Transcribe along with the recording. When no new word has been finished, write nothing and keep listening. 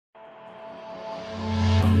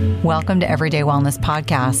Welcome to Everyday Wellness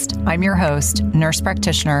Podcast. I'm your host, nurse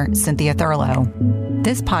practitioner Cynthia Thurlow.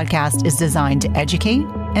 This podcast is designed to educate,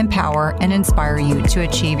 empower, and inspire you to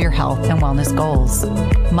achieve your health and wellness goals.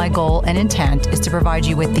 My goal and intent is to provide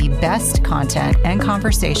you with the best content and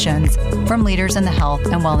conversations from leaders in the health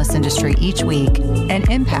and wellness industry each week and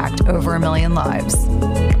impact over 1 million lives.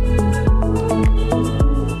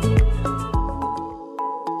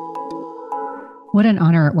 What an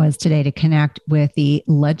honor it was today to connect with the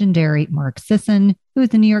legendary Mark Sisson, who is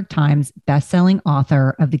the New York Times bestselling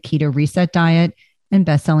author of the Keto Reset Diet and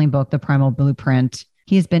bestselling book, The Primal Blueprint.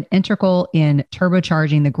 He has been integral in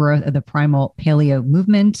turbocharging the growth of the primal paleo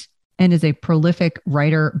movement and is a prolific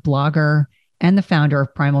writer, blogger, and the founder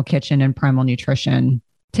of Primal Kitchen and Primal Nutrition.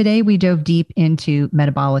 Today, we dove deep into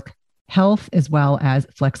metabolic health as well as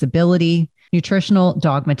flexibility, nutritional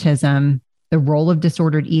dogmatism, the role of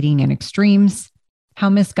disordered eating in extremes, how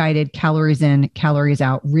misguided calories in, calories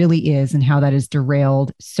out really is, and how that has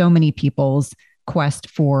derailed so many people's quest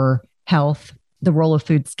for health, the role of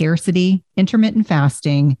food scarcity, intermittent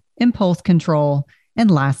fasting, impulse control, and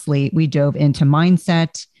lastly, we dove into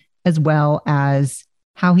mindset as well as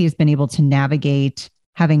how he has been able to navigate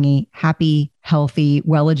having a happy, healthy,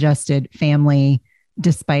 well-adjusted family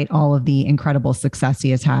despite all of the incredible success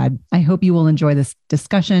he has had. I hope you will enjoy this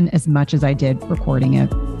discussion as much as I did recording it.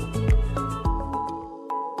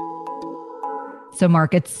 So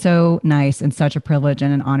Mark, it's so nice and such a privilege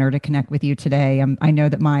and an honor to connect with you today. I know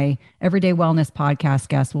that my Everyday Wellness Podcast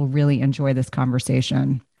guests will really enjoy this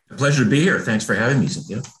conversation. A pleasure to be here. Thanks for having me,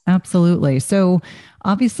 Cynthia. Absolutely. So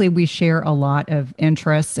obviously we share a lot of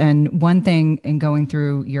interests. And one thing in going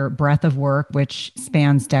through your breadth of work, which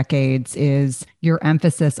spans decades, is your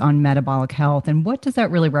emphasis on metabolic health. And what does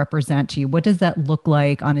that really represent to you? What does that look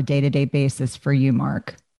like on a day-to-day basis for you,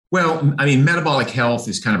 Mark? Well, I mean, metabolic health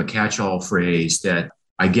is kind of a catch-all phrase that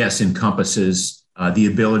I guess encompasses the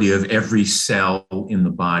ability of every cell in the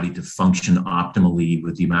body to function optimally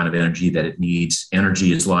with the amount of energy that it needs.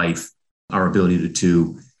 Energy is life. Our ability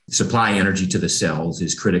to supply energy to the cells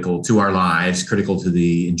is critical to our lives, critical to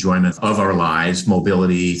the enjoyment of our lives,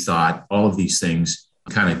 mobility, thought, all of these things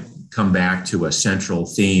kind of come back to a central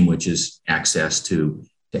theme, which is access to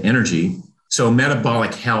energy. So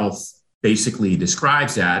metabolic health basically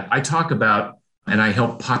describes that. I talk about, and I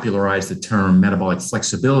helped popularize the term metabolic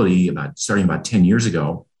flexibility starting about 10 years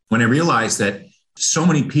ago, when I realized that so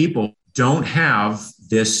many people don't have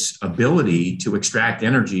this ability to extract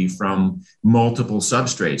energy from multiple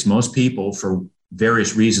substrates. Most people, for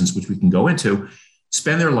various reasons, which we can go into,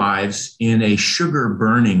 spend their lives in a sugar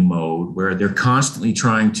burning mode where they're constantly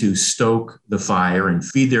trying to stoke the fire and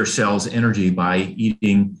feed their cells energy by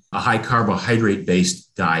eating a high carbohydrate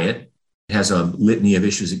based diet. It has a litany of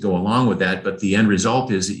issues that go along with that, but the end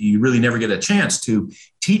result is that you really never get a chance to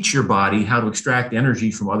teach your body how to extract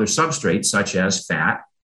energy from other substrates, such as fat,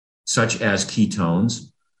 such as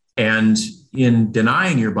ketones. And in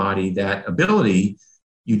denying your body that ability,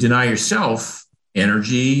 you deny yourself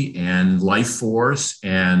energy and life force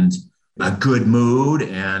and a good mood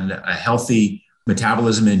and a healthy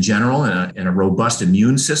metabolism in general and a robust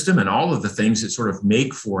immune system and all of the things that sort of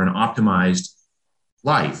make for an optimized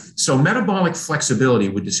life. So metabolic flexibility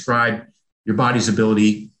would describe your body's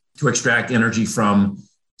ability to extract energy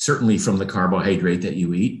certainly from the carbohydrate that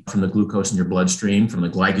you eat, from the glucose in your bloodstream, from the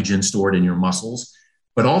glycogen stored in your muscles,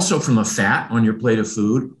 but also from the fat on your plate of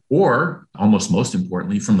food, or almost most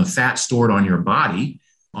importantly, from the fat stored on your body,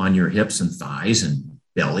 on your hips and thighs and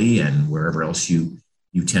belly and wherever else you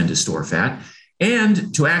tend to store fat,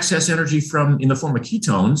 and to access energy in the form of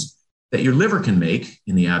ketones that your liver can make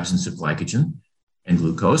in the absence of glycogen and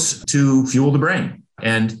glucose to fuel the brain.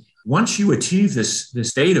 And once you achieve this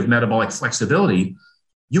state of metabolic flexibility,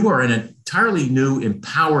 you are in an entirely new,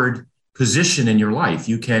 empowered position in your life.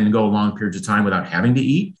 You can go long periods of time without having to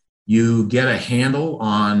eat. You get a handle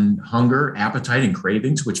on hunger, appetite, and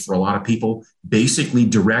cravings, which for a lot of people basically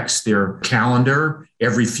directs their calendar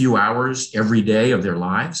every few hours, every day of their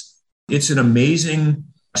lives. It's an amazing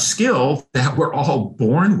skill that we're all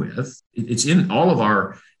born with. It's in all of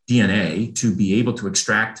our DNA to be able to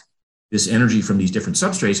extract this energy from these different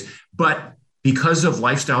substrates. But because of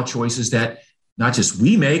lifestyle choices that not just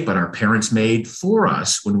we make, but our parents made for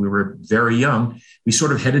us when we were very young, we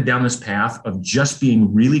sort of headed down this path of just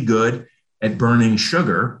being really good at burning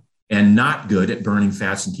sugar and not good at burning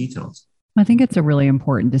fats and ketones. I think it's a really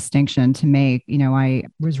important distinction to make. You know, I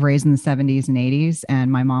was raised in the 70s and 80s,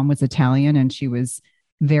 and my mom was Italian, and she was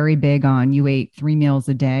very big on you ate 3 meals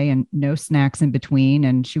a day and no snacks in between.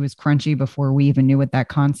 And she was crunchy before we even knew what that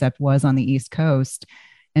concept was on the East Coast.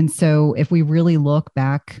 And so if we really look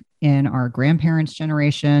back in our grandparents'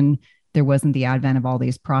 generation. There wasn't the advent of all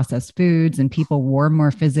these processed foods, and people were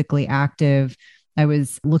more physically active. I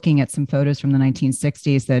was looking at some photos from the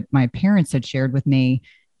 1960s that my parents had shared with me,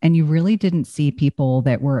 and you really didn't see people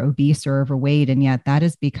that were obese or overweight. And yet that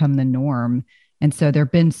has become the norm. And so there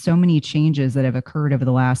have been so many changes that have occurred over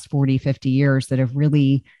the last 40, 50 years that have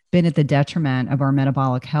really been at the detriment of our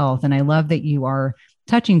metabolic health. And I love that you are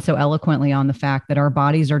touching so eloquently on the fact that our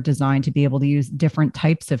bodies are designed to be able to use different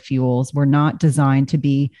types of fuels. We're not designed to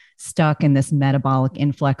be stuck in this metabolic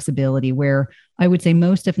inflexibility where I would say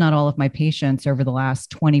most, if not all of my patients over the last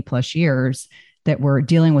 20 plus years that were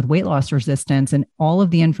dealing with weight loss resistance and all of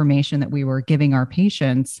the information that we were giving our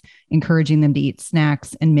patients, encouraging them to eat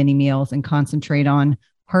snacks and mini meals and concentrate on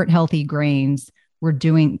heart healthy grains. We're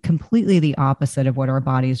doing completely the opposite of what our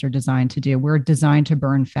bodies are designed to do. We're designed to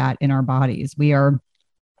burn fat in our bodies. We are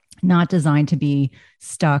not designed to be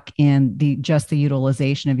stuck in just the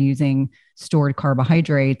utilization of using stored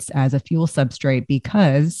carbohydrates as a fuel substrate,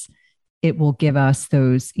 because it will give us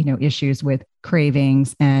those, issues with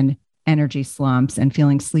cravings and energy slumps and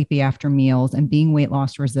feeling sleepy after meals and being weight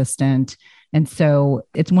loss resistant. And so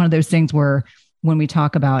it's one of those things where when we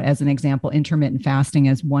talk about, as an example, intermittent fasting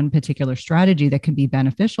as one particular strategy that can be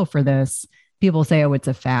beneficial for this, people say, oh, it's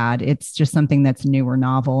a fad. It's just something that's new or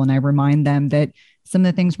novel. And I remind them that some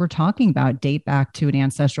of the things we're talking about date back to an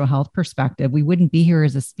ancestral health perspective. We wouldn't be here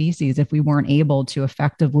as a species if we weren't able to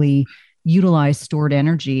effectively utilize stored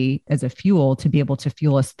energy as a fuel to be able to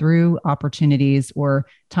fuel us through opportunities or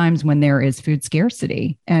times when there is food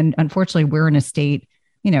scarcity. And unfortunately, we're in a state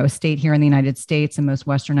here in the United States and most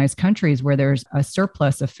westernized countries where there's a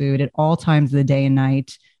surplus of food at all times of the day and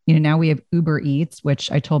night. Now we have Uber Eats,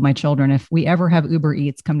 which I told my children, if we ever have Uber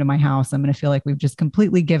Eats come to my house, I'm going to feel like we've just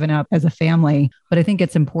completely given up as a family. But I think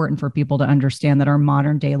it's important for people to understand that our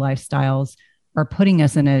modern day lifestyles are putting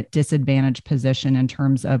us in a disadvantaged position in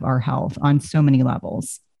terms of our health on so many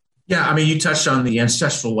levels. Yeah, you touched on the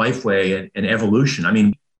ancestral lifeway and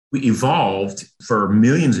evolution. We evolved for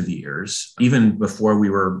millions of years, even before we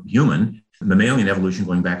were human, mammalian evolution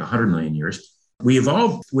going back 100 million years. We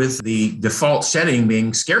evolved with the default setting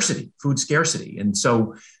being scarcity, food scarcity. And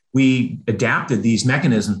so we adapted these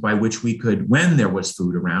mechanisms by which we could, when there was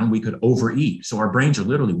food around, we could overeat. So our brains are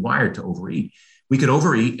literally wired to overeat. We could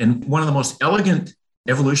overeat. And one of the most elegant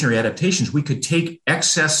evolutionary adaptations, we could take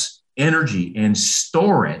excess energy and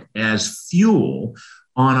store it as fuel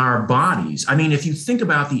on our bodies. If you think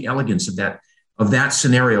about the elegance of that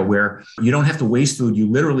scenario where you don't have to waste food, you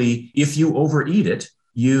literally, if you overeat it,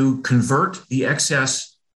 you convert the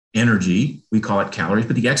excess energy, we call it calories,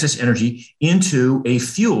 but the excess energy into a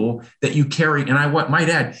fuel that you carry, and I might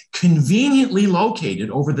add, conveniently located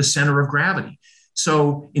over the center of gravity.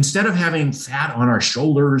 So instead of having fat on our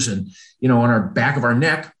shoulders and, on our back of our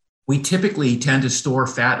neck, we typically tend to store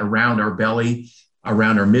fat around our belly,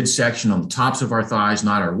 around our midsection, on the tops of our thighs,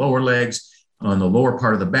 not our lower legs, on the lower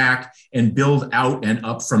part of the back, and build out and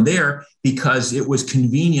up from there because it was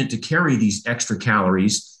convenient to carry these extra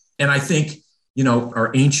calories. And I think,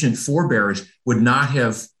 our ancient forebears would not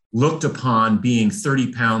have looked upon being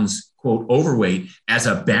 30 pounds, quote, overweight as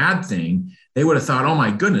a bad thing. They would have thought, oh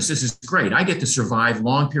my goodness, this is great. I get to survive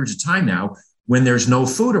long periods of time now when there's no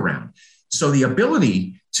food around. So the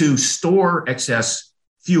ability to store excess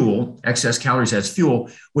calories as fuel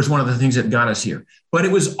was one of the things that got us here. But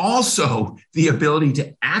it was also the ability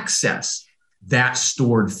to access that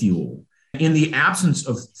stored fuel in the absence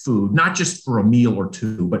of food, not just for a meal or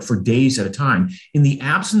two, but for days at a time, in the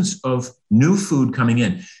absence of new food coming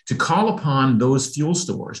in, to call upon those fuel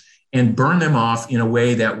stores and burn them off in a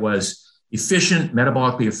way that was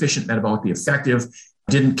metabolically effective,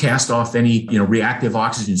 didn't cast off any, reactive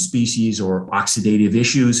oxygen species or oxidative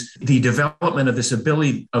issues. The development of this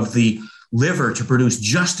ability of the liver to produce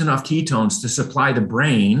just enough ketones to supply the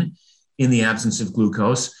brain in the absence of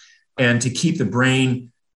glucose and to keep the brain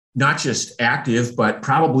not just active, but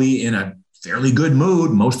probably in a fairly good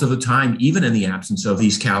mood most of the time, even in the absence of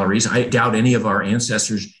these calories. I doubt any of our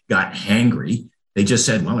ancestors got hangry. They just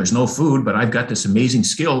said, well, there's no food, but I've got this amazing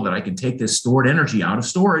skill that I can take this stored energy out of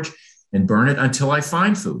storage and burn it until I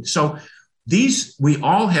find food. So we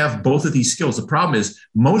all have both of these skills. The problem is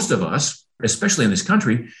most of us, especially in this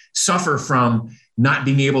country, suffer from not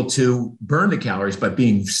being able to burn the calories, but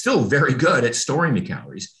being still very good at storing the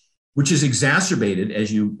calories, which is exacerbated,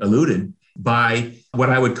 as you alluded, by what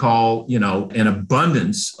I would call, an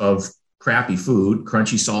abundance of crappy food,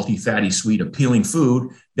 crunchy, salty, fatty, sweet, appealing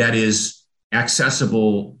food that is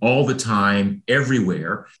accessible all the time,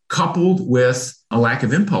 everywhere, coupled with a lack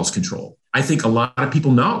of impulse control. I think a lot of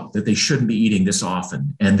people know that they shouldn't be eating this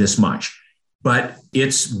often and this much. but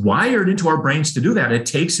it's wired into our brains to do that. It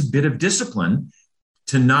takes a bit of discipline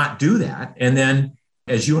to not do that. And then,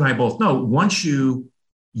 as you and I both know, once you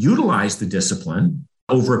utilize the discipline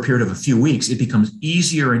over a period of a few weeks, it becomes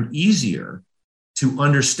easier and easier to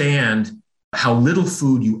understand how little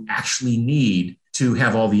food you actually need to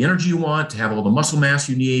have all the energy you want, to have all the muscle mass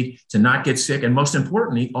you need, to not get sick, and most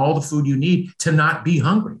importantly, all the food you need to not be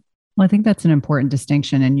hungry. Well, I think that's an important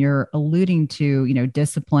distinction. And you're alluding to,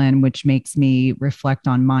 discipline, which makes me reflect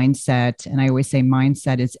on mindset. And I always say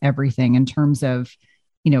mindset is everything in terms of,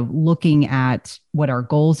 looking at what our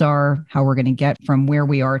goals are, how we're going to get from where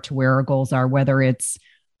we are to where our goals are, whether it's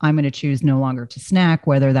I'm going to choose no longer to snack,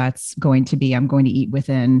 whether that's going to be I'm going to eat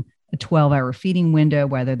within a 12-hour feeding window,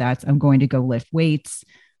 whether that's I'm going to go lift weights.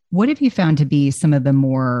 What have you found to be some of the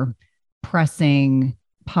more pressing,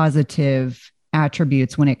 positive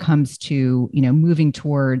attributes when it comes to, moving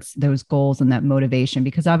towards those goals and that motivation?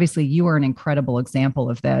 Because obviously you are an incredible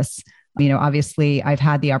example of this. Obviously I've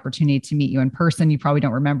had the opportunity to meet you in person. You probably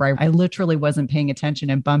don't remember. I literally wasn't paying attention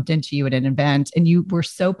and bumped into you at an event and you were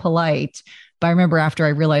so polite. But I remember after I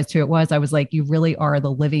realized who it was, I was like, you really are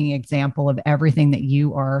the living example of everything that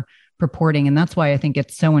you are purporting. And that's why I think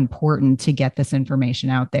it's so important to get this information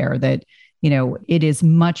out there that, it is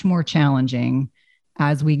much more challenging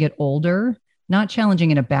as we get older, not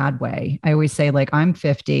challenging in a bad way. I always say, like, I'm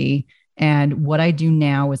 50 and what I do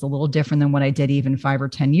now is a little different than what I did even 5 or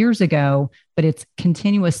 10 years ago, but it's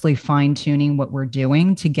continuously fine tuning what we're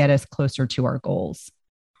doing to get us closer to our goals.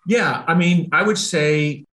 Yeah. I mean, I would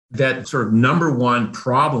say that sort of number one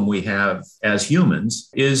problem we have as humans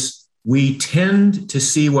is we tend to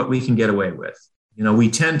see what we can get away with.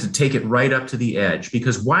 We tend to take it right up to the edge,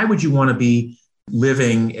 because why would you want to be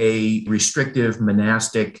living a restrictive,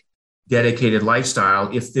 monastic, dedicated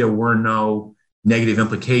lifestyle if there were no negative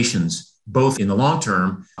implications, both in the long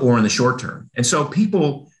term or in the short term? And so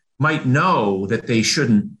people might know that they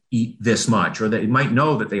shouldn't eat this much, or they might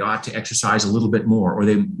know that they ought to exercise a little bit more, or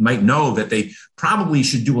they might know that they probably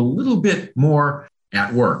should do a little bit more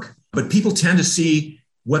at work. But people tend to see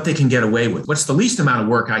what they can get away with. What's the least amount of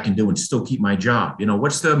work I can do and still keep my job?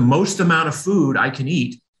 What's the most amount of food I can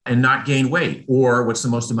eat and not gain weight? Or what's the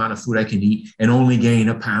most amount of food I can eat and only gain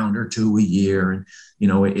a pound or two a year? And,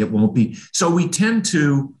 it won't be. So we tend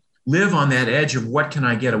to live on that edge of what can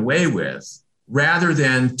I get away with, rather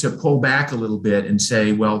than to pull back a little bit and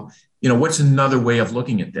say, well, what's another way of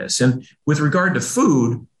looking at this? And with regard to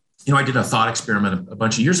food, I did a thought experiment a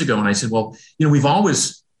bunch of years ago, and I said, well, we've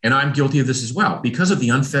always, and I'm guilty of this as well, because of the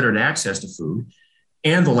unfettered access to food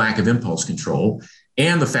and the lack of impulse control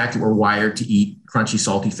and the fact that we're wired to eat crunchy,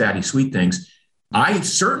 salty, fatty, sweet things, I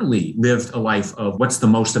certainly lived a life of what's the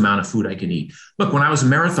most amount of food I can eat. Look, when I was a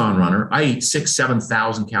marathon runner, I ate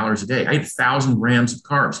 7,000 calories a day. I ate 1,000 grams of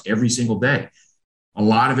carbs every single day. A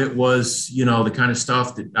lot of it was, the kind of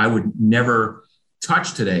stuff that I would never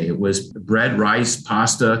touch today. It was bread, rice,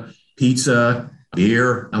 pasta, pizza,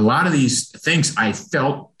 beer. A lot of these things I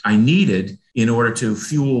felt I needed in order to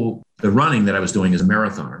fuel the running that I was doing as a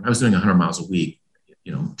marathoner. I was doing 100 miles a week,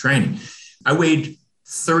 training. I weighed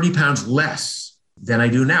 30 pounds less than I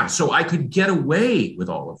do now. So I could get away with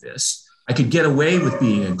all of this. I could get away with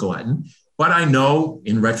being a glutton, but I know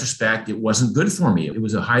in retrospect, it wasn't good for me. It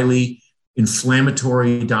was a highly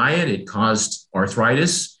inflammatory diet. It caused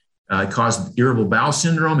arthritis. It caused irritable bowel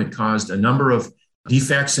syndrome. It caused a number of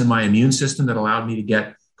defects in my immune system that allowed me to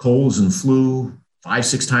get colds and flu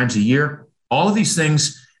 5-6 times a year. All of these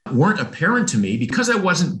things weren't apparent to me because I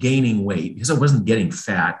wasn't gaining weight, because I wasn't getting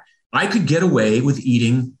fat. I could get away with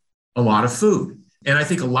eating a lot of food. And I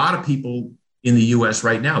think a lot of people in the US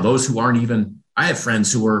right now, those who aren't even, I have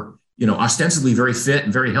friends who are, ostensibly very fit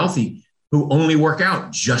and very healthy, who only work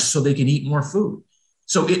out just so they can eat more food.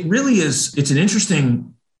 So it really is, it's an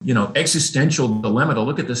interesting, existential dilemma to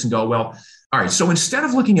look at this and go, well, all right, so instead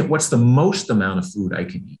of looking at what's the most amount of food I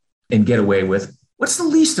can eat and get away with, what's the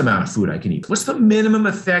least amount of food I can eat? What's the minimum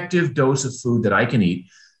effective dose of food that I can eat,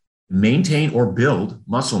 maintain or build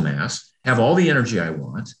muscle mass, have all the energy I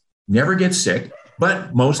want, never get sick,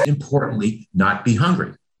 but most importantly, not be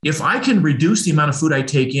hungry. If I can reduce the amount of food I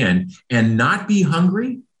take in and not be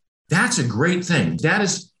hungry, that's a great thing. That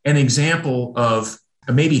is an example of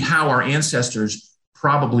maybe how our ancestors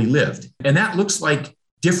probably lived. And that looks like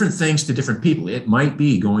different things to different people. It might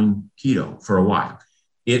be going keto for a while.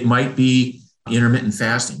 It might be intermittent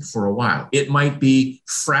fasting for a while. It might be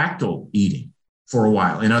fractal eating for a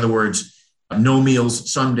while. In other words, no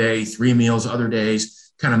meals some day, 3 meals other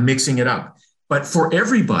days, kind of mixing it up. But for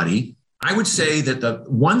everybody, I would say that the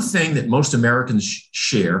one thing that most Americans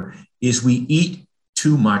share is we eat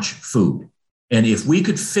too much food. And if we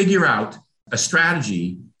could figure out a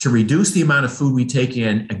strategy to reduce the amount of food we take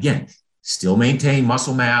in. Again, still maintain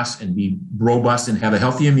muscle mass and be robust and have a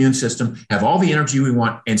healthy immune system, have all the energy we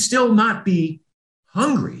want, and still not be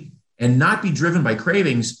hungry and not be driven by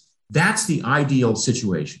cravings. That's the ideal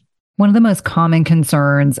situation. One of the most common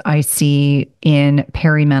concerns I see in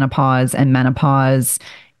perimenopause and menopause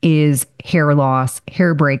is hair loss,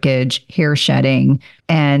 hair breakage, hair shedding.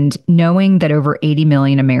 And knowing that over 80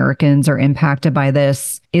 million Americans are impacted by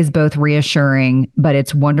this is both reassuring, but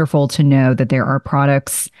it's wonderful to know that there are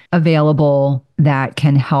products available that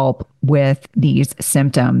can help with these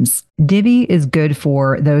symptoms. Divi is good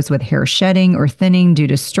for those with hair shedding or thinning due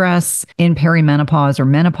to stress in perimenopause or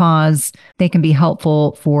menopause. They can be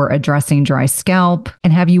helpful for addressing dry scalp.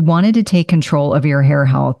 And have you wanted to take control of your hair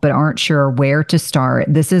health but aren't sure where to start?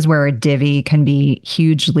 This is where Divi can be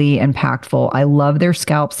hugely impactful. I love their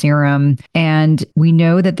scalp serum, and we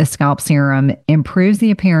know that the scalp serum improves the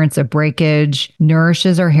appearance of breakage,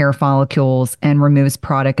 nourishes our hair follicles, and removes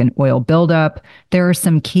product and oil buildup. There are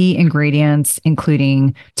some key ingredients,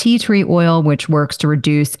 including tea tree oil, which works to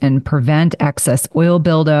reduce and prevent excess oil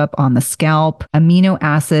buildup on the scalp, amino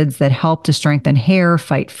acids that help to strengthen hair,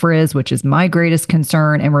 fight frizz, which is my greatest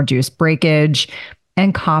concern, and reduce breakage,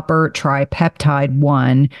 and copper tripeptide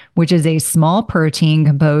 1, which is a small protein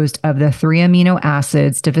composed of the 3 amino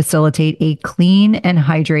acids to facilitate a clean and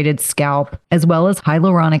hydrated scalp, as well as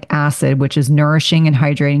hyaluronic acid, which is nourishing and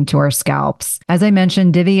hydrating to our scalps. As I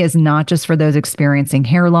mentioned, Divi is not just for those experiencing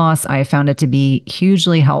hair loss. I found it to be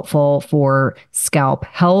hugely helpful for scalp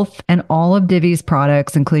health, and all of Divi's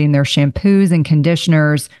products, including their shampoos and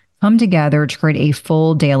conditioners, come together to create a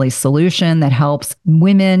full daily solution that helps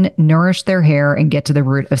women nourish their hair and get to the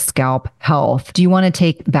root of scalp health. Do you want to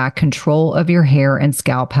take back control of your hair and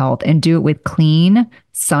scalp health and do it with clean,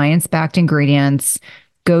 science-backed ingredients?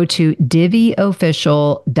 Go to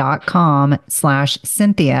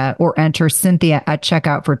diviofficial.com/Cynthia or enter Cynthia at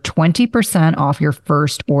checkout for 20% off your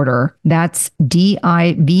first order. That's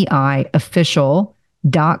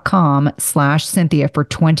diviofficial.com/Cynthia for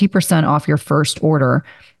 20% off your first order.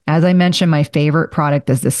 As I mentioned, my favorite product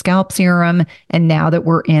is the scalp serum. And now that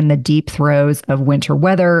we're in the deep throes of winter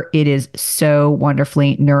weather, it is so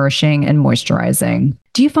wonderfully nourishing and moisturizing.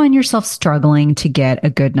 Do you find yourself struggling to get a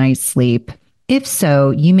good night's sleep? If so,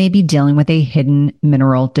 you may be dealing with a hidden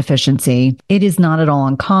mineral deficiency. It is not at all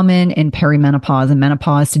uncommon in perimenopause and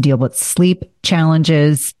menopause to deal with sleep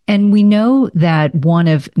challenges. And we know that one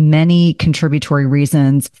of many contributory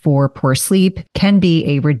reasons for poor sleep can be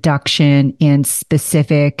a reduction in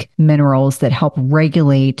specific minerals that help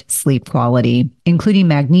regulate sleep quality, including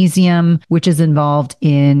magnesium, which is involved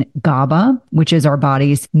in GABA, which is our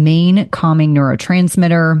body's main calming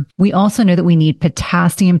neurotransmitter. We also know that we need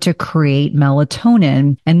potassium to create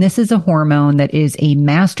melatonin. And this is a hormone that is a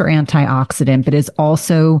master antioxidant, but is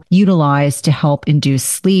also utilized to help induce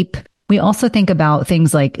sleep. We also think about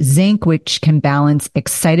things like zinc, which can balance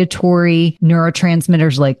excitatory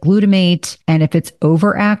neurotransmitters like glutamate. And if it's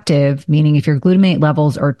overactive, meaning if your glutamate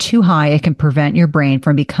levels are too high, it can prevent your brain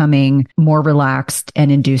from becoming more relaxed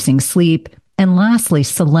and inducing sleep. And lastly,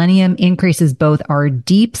 selenium increases both our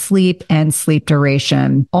deep sleep and sleep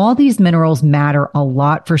duration. All these minerals matter a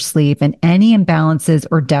lot for sleep, and any imbalances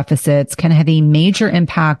or deficits can have a major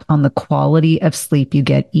impact on the quality of sleep you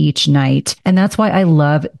get each night. And that's why I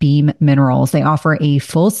love Beam Minerals. They offer a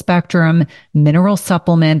full spectrum mineral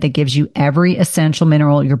supplement that gives you every essential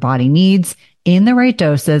mineral your body needs in the right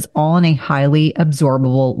doses, all in a highly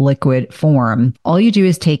absorbable liquid form. All you do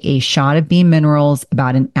is take a shot of Beam Minerals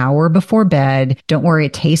about an hour before bed. Don't worry,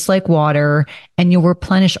 it tastes like water, and you'll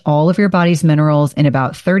replenish all of your body's minerals in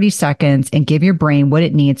about 30 seconds and give your brain what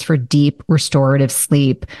it needs for deep restorative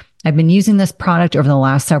sleep. I've been using this product over the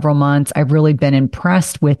last several months. I've really been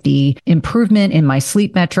impressed with the improvement in my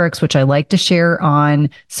sleep metrics, which I like to share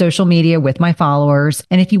on social media with my followers.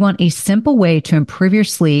 And if you want a simple way to improve your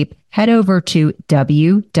sleep, head over to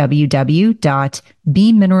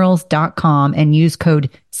www.beamminerals.com and use code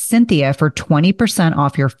Cynthia for 20%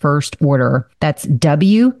 off your first order. That's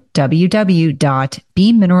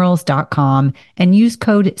www.beamminerals.com and use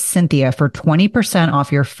code Cynthia for 20%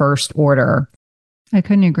 off your first order. I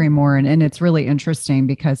couldn't agree more. And it's really interesting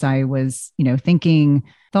because I was, thinking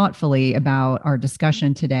thoughtfully about our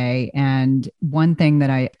discussion today. And one thing that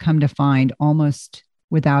I come to find almost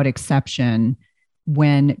without exception,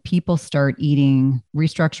 when people start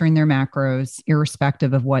restructuring their macros,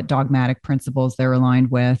 irrespective of what dogmatic principles they're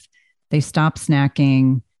aligned with, they stop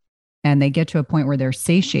snacking and they get to a point where they're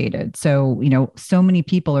satiated. So, so many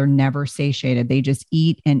people are never satiated. They just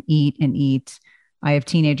eat and eat and eat. I have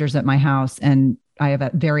teenagers at my house and I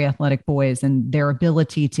have very athletic boys, and their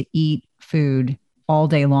ability to eat food all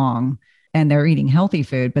day long and they're eating healthy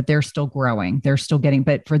food, but they're still growing. They're still getting,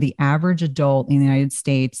 but for the average adult in the United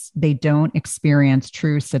States, they don't experience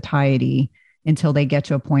true satiety until they get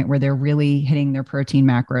to a point where they're really hitting their protein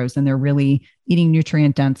macros and they're really eating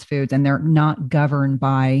nutrient dense foods and they're not governed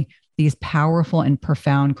by these powerful and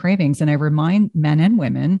profound cravings. And I remind men and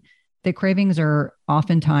women that cravings are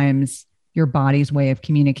oftentimes your body's way of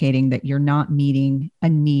communicating that you're not meeting a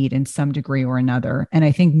need in some degree or another. And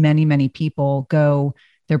I think many, many people go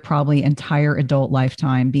their probably entire adult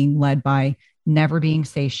lifetime being led by never being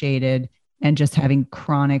satiated and just having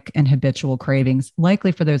chronic and habitual cravings,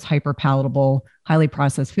 likely for those hyper palatable, highly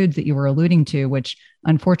processed foods that you were alluding to, which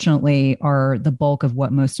unfortunately are the bulk of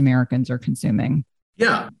what most Americans are consuming.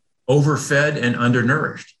 Yeah, overfed and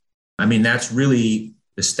undernourished. I mean, that's really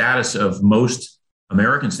the status of most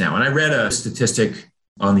Americans now. And I read a statistic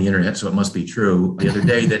on the internet, so it must be true, the other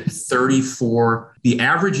day that the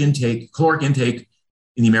average caloric intake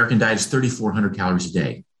in the American diet is 3,400 calories a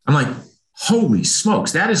day. I'm like, holy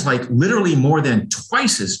smokes, that is like literally more than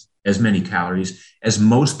twice as many calories as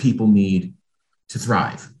most people need to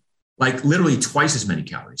thrive. Like literally twice as many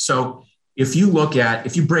calories. So if you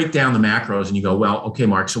break down the macros and you go, well, okay,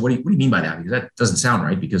 Mark, so what do you mean by that? Because that doesn't sound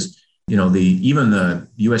right, because even the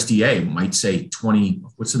USDA might say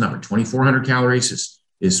 2,400 calories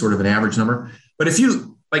is sort of an average number. But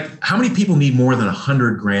how many people need more than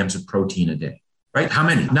 100 grams of protein a day, right? How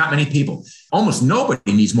many? Not many people. Almost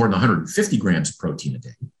nobody needs more than 150 grams of protein a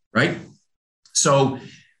day, right? So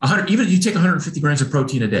even if you take 150 grams of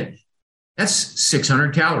protein a day, that's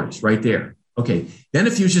 600 calories right there. Okay. Then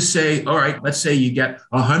if you just say, all right, let's say you get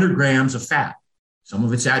 100 grams of fat, some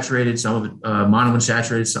of it saturated, some of it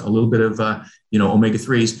monounsaturated, a little bit of,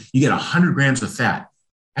 omega-3s, you get 100 grams of fat.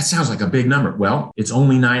 That sounds like a big number. Well, it's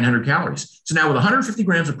only 900 calories. So now with 150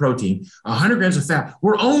 grams of protein, 100 grams of fat,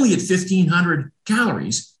 we're only at 1,500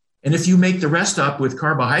 calories. And if you make the rest up with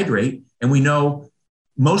carbohydrate, and we know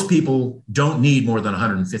most people don't need more than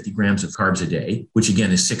 150 grams of carbs a day, which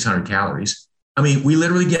again is 600 calories. I mean, we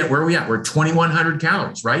literally get, where are we at? We're at 2,100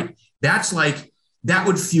 calories, right? That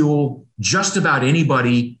would fuel just about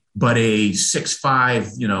anybody but a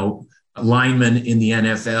 6'5", lineman in the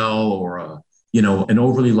NFL or an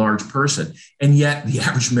overly large person. And yet the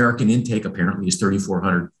average American intake apparently is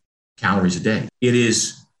 3,400 calories a day. It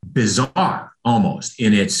is bizarre almost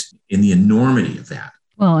in the enormity of that.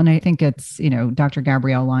 Well, and I think it's, Dr.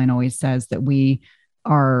 Gabrielle Lyon always says that we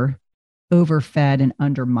are overfed and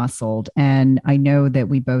undermuscled. And I know that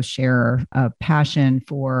we both share a passion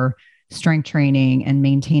for strength training and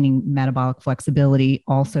maintaining metabolic flexibility,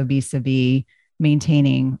 also vis-a-vis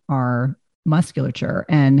maintaining our musculature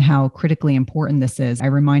and how critically important this is. I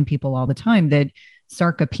remind people all the time that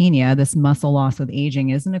sarcopenia, this muscle loss with aging,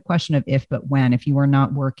 isn't a question of if, but when, if you are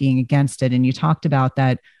not working against it. And you talked about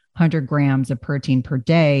that 100 grams of protein per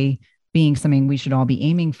day being something we should all be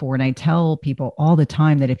aiming for. And I tell people all the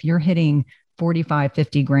time that if you're hitting 45,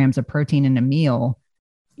 50 grams of protein in a meal,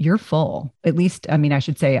 you're full. At least, I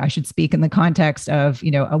should speak in the context of,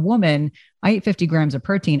 a woman. I eat 50 grams of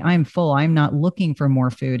protein. I'm full. I'm not looking for more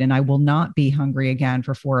food, and I will not be hungry again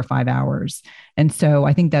for 4 or 5 hours. And so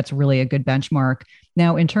I think that's really a good benchmark.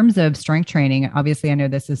 Now, in terms of strength training, obviously, I know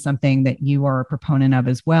this is something that you are a proponent of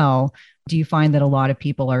as well. Do you find that a lot of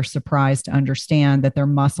people are surprised to understand that their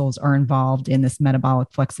muscles are involved in this metabolic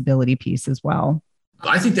flexibility piece as well?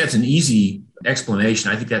 I think that's an easy explanation.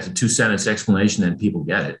 I think that's a 2-sentence explanation and people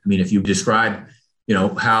get it. I mean, if you describe,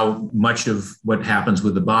 how much of what happens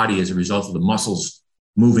with the body as a result of the muscles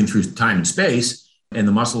moving through time and space, and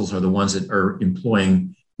the muscles are the ones that are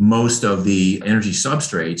employing most of the energy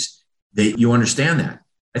substrates, you understand that.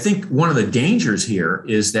 I think one of the dangers here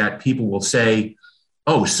is that people will say,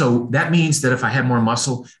 oh, so that means that if I have more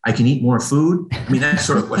muscle, I can eat more food. I mean, that's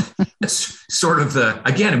sort of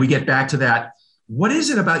again, we get back to that. What is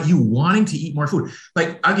it about you wanting to eat more food?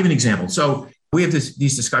 Like, I'll give you an example. So we have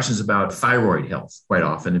these discussions about thyroid health quite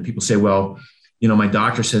often. And people say, well, my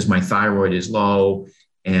doctor says my thyroid is low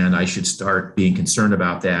and I should start being concerned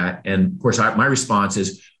about that. And of course, my response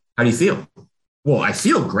is, how do you feel? Well, I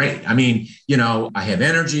feel great. I mean, I have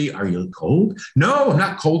energy. Are you cold? No, I'm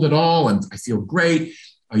not cold at all. And I feel great.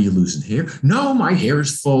 Are you losing hair? No, my hair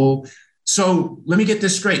is full. So let me get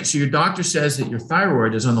this straight. So your doctor says that your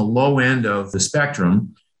thyroid is on the low end of the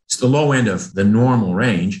spectrum. It's the low end of the normal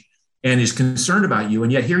range and is concerned about you.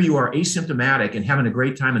 And yet here you are asymptomatic and having a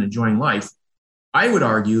great time and enjoying life. I would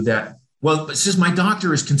argue that, well, it says my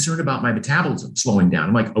doctor is concerned about my metabolism slowing down.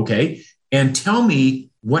 I'm like, okay. And tell me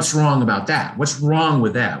what's wrong about that? What's wrong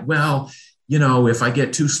with that? Well, if I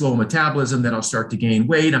get too slow metabolism, then I'll start to gain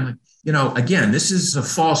weight. I'm like, again, this is a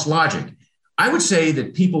false logic. I would say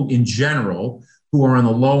that people in general who are on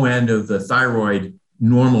the low end of the thyroid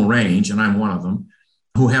normal range, and I'm one of them,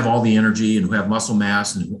 who have all the energy and who have muscle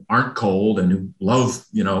mass and who aren't cold and who love,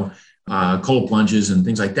 cold plunges and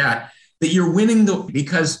things like that, that you're winning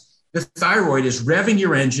because the thyroid is revving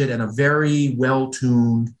your engine at a very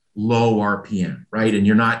well-tuned low RPM, right? And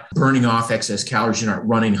you're not burning off excess calories. You're not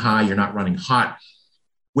running high. You're not running hot.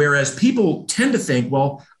 Whereas people tend to think,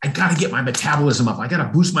 well, I got to get my metabolism up. I got to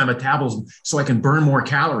boost my metabolism so I can burn more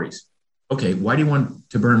calories. Okay, why do you want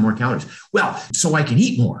to burn more calories? Well, so I can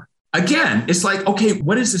eat more. Again, it's like, okay,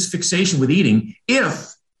 what is this fixation with eating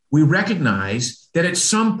if we recognize that at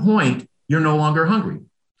some point you're no longer hungry?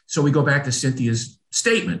 So we go back to Cynthia's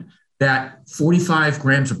statement that 45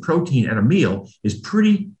 grams of protein at a meal is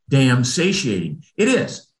pretty damn satiating. It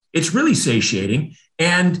is. It's really satiating.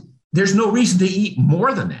 And there's no reason to eat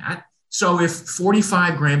more than that. So if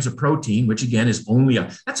 45 grams of protein, which again is only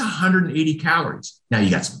that's 180 calories. Now you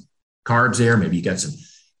got some carbs there, maybe you got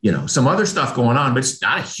some other stuff going on, but it's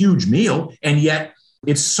not a huge meal. And yet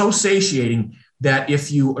it's so satiating that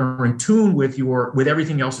if you are in tune with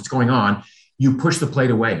everything else that's going on, you push the plate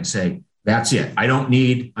away and say, that's it. I don't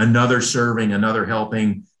need another serving, another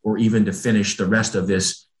helping, or even to finish the rest of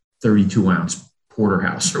this 32-ounce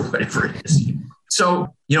porterhouse or whatever it is.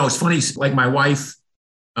 So, it's funny, like my wife,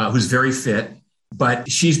 who's very fit,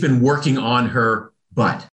 but she's been working on her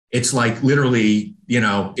butt. It's like literally,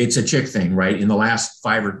 it's a chick thing, right? In the last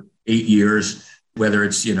 5 or 8 years, whether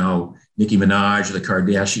it's, Nicki Minaj or the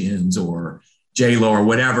Kardashians or J-Lo or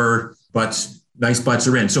whatever, nice butts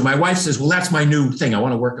are in. So my wife says, well, that's my new thing. I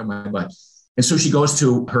want to work on my butt. And so she goes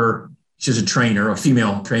to she's a trainer, a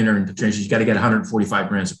female trainer, and she's got to get 145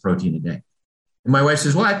 grams of protein a day. And my wife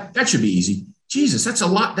says, well, that should be easy. Jesus, that's a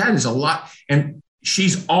lot. That is a lot. And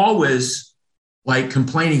she's always like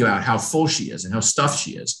complaining about how full she is and how stuffed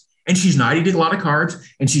she is. And she's not eating a lot of carbs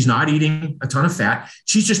and she's not eating a ton of fat.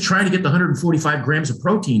 She's just trying to get the 145 grams of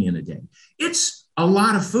protein in a day. It's a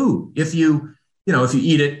lot of food if you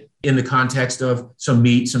eat it in the context of some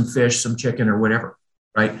meat, some fish, some chicken or whatever,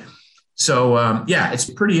 right? So, it's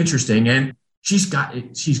pretty interesting. And she's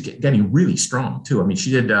getting really strong too. I mean,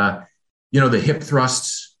 she did, the hip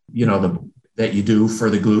thrusts, that you do for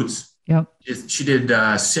the glutes. Yep. She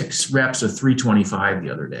did 6 reps of 325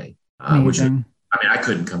 the other day, which I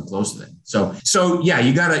couldn't come close to that. So yeah,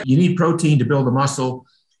 you need protein to build a muscle,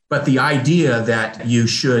 but the idea that you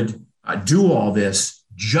should do all this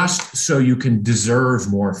just so you can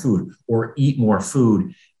deserve more food or eat more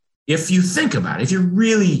food. If you think about it, if you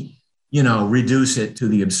really, reduce it to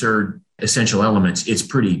the absurd essential elements, it's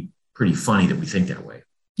pretty funny that we think that way.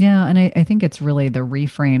 Yeah. And I think it's really the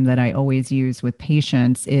reframe that I always use with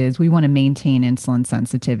patients is we want to maintain insulin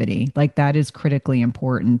sensitivity. Like that is critically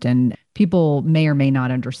important. And people may or may not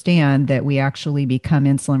understand that we actually become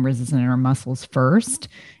insulin resistant in our muscles first.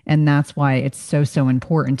 And that's why it's so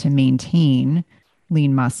important to maintain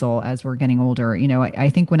lean muscle as we're getting older. I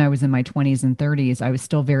think when I was in my 20s and 30s, I was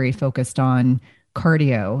still very focused on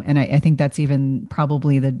cardio. And I think that's even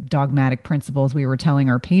probably the dogmatic principles we were telling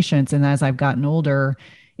our patients. And as I've gotten older,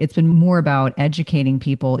 it's been more about educating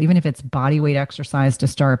people, even if it's body weight exercise to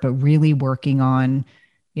start, but really working on,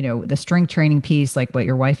 the strength training piece, like what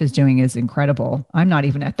your wife is doing is incredible. I'm not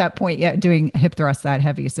even at that point yet doing hip thrusts that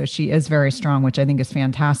heavy. So she is very strong, which I think is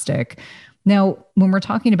fantastic. Now, when we're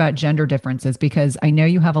talking about gender differences, because I know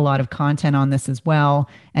you have a lot of content on this as well,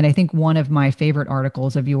 and I think one of my favorite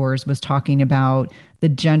articles of yours was talking about the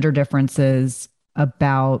gender differences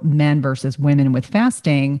about men versus women with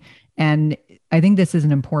fasting. And I think this is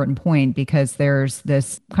an important point because there's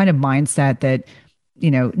this kind of mindset that,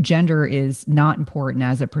 gender is not important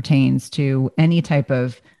as it pertains to any type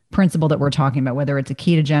of principle that we're talking about, whether it's a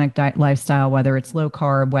ketogenic diet lifestyle, whether it's low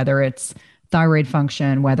carb, whether it's thyroid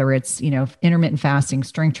function, whether it's, intermittent fasting,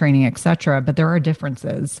 strength training, et cetera, but there are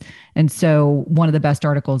differences. And so one of the best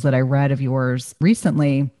articles that I read of yours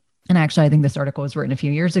recently, and actually I think this article was written a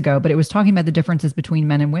few years ago, but it was talking about the differences between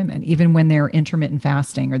men and women, even when they're intermittent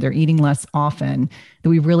fasting or they're eating less often, that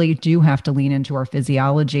we really do have to lean into our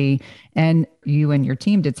physiology. And you and your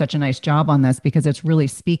team did such a nice job on this because it's really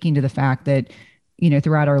speaking to the fact that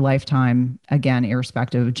throughout our lifetime, again,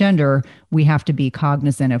 irrespective of gender, we have to be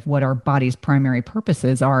cognizant of what our body's primary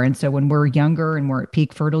purposes are. And so when we're younger and we're at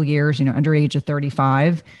peak fertile years, under age of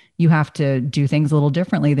 35, you have to do things a little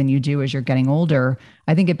differently than you do as you're getting older.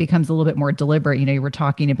 I think it becomes a little bit more deliberate. You were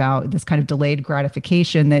talking about this kind of delayed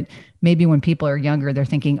gratification that maybe when people are younger, they're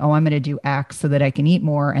thinking, oh, I'm going to do X so that I can eat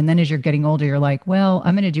more. And then as you're getting older, you're like, well,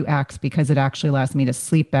 I'm going to do X because it actually allows me to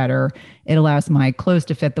sleep better. It allows my clothes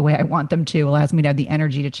to fit the way I want them to, allows me to have the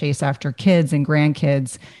energy to chase after kids and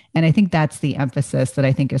grandkids. And I think that's the emphasis that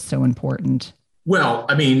I think is so important. Well,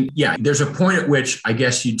 I mean, yeah, there's a point at which I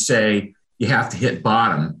guess you'd say you have to hit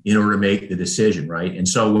bottom in order to make the decision, right? And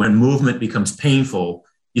so when movement becomes painful,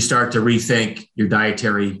 you start to rethink your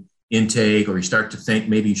dietary intake, or you start to think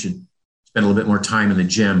maybe you should spend a little bit more time in the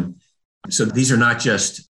gym. So these are not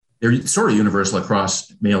just, they're sort of universal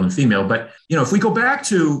across male and female. But, if we go back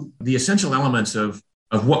to the essential elements of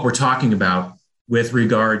what we're talking about with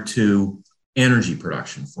regard to energy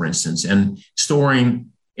production, for instance, and storing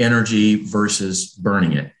energy versus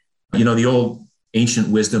burning it. The old ancient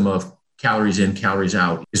wisdom of calories in, calories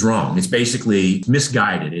out is wrong. It's basically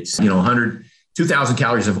misguided. It's, 2,000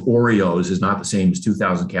 calories of Oreos is not the same as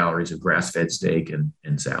 2,000 calories of grass-fed steak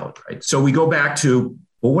and salad, right? So we go back to,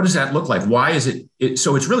 well, what does that look like? Why is it?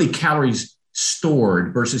 So it's really calories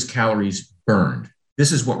stored versus calories burned.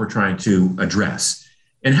 This is what we're trying to address.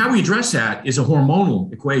 And how we address that is a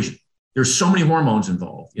hormonal equation. There's so many hormones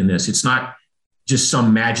involved in this. It's not just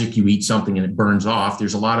some magic, you eat something and it burns off.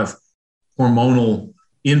 There's a lot of hormonal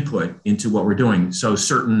input into what we're doing. So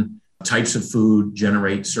certain types of food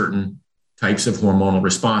generate certain types of hormonal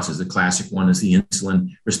responses. The classic one is the insulin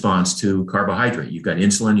response to carbohydrate. You've got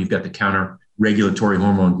insulin, you've got the counter-regulatory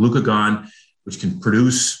hormone glucagon, which can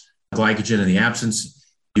produce glycogen in the absence.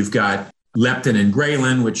 You've got leptin and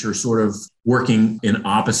ghrelin, which are sort of working in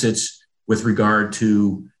opposites with regard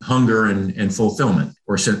to hunger and fulfillment,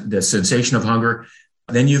 or the sensation of hunger.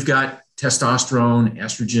 Then you've got testosterone,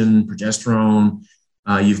 estrogen, progesterone.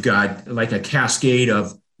 You've got like a cascade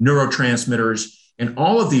of neurotransmitters. And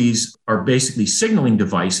all of these are basically signaling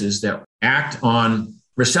devices that act on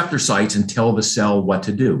receptor sites and tell the cell what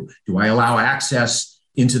to do. Do I allow access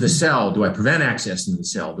into the cell? Do I prevent access into the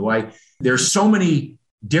cell? There's so many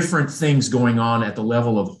different things going on at the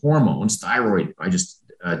level of hormones, thyroid, I just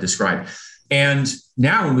described. And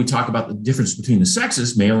now when we talk about the difference between the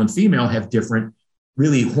sexes, male and female have different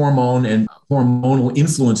really hormone and hormonal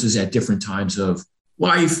influences at different times of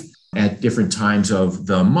life, at different times of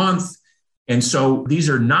the month. And so these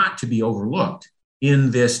are not to be overlooked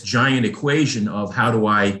in this giant equation of how do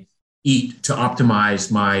I eat to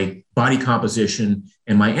optimize my body composition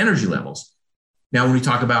and my energy levels. Now, when we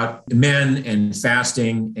talk about men and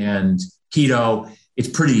fasting and keto, it's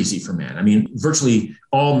pretty easy for men. I mean, virtually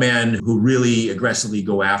all men who really aggressively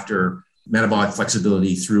go after metabolic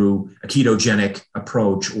flexibility through a ketogenic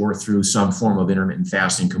approach or through some form of intermittent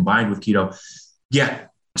fasting combined with keto get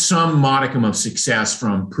some modicum of success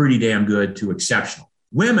from pretty damn good to exceptional.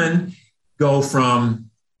 Women go from,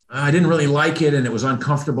 I didn't really like it and it was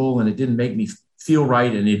uncomfortable and it didn't make me feel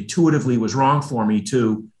right and intuitively was wrong for me,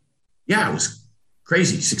 to, yeah, it was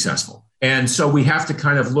crazy successful. And so we have to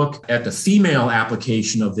kind of look at the female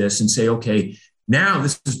application of this and say, okay, now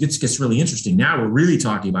this gets really interesting. Now we're really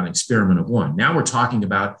talking about an experiment of one. Now we're talking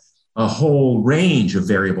about a whole range of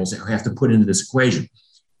variables that we have to put into this equation.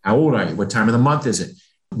 How old are you? What time of the month is it?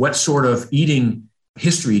 What sort of eating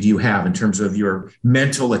history do you have in terms of your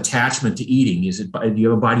mental attachment to eating? Do you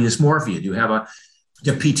have a body dysmorphia? Do you have a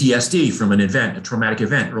PTSD from an event, a traumatic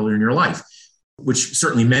event earlier in your life? Which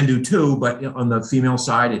certainly men do too, but on the female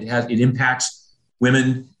side, it impacts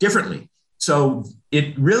women differently. So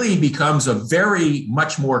it really becomes a very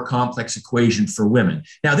much more complex equation for women.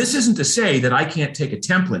 Now, this isn't to say that I can't take a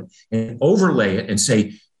template and overlay it and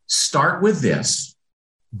say, start with this,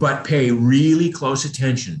 but pay really close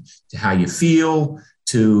attention to how you feel,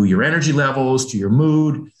 to your energy levels, to your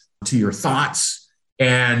mood, to your thoughts,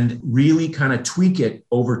 and really kind of tweak it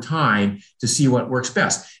over time to see what works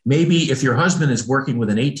best. Maybe if your husband is working with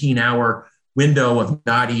an 18-hour window of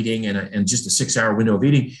not eating and just a 6-hour window of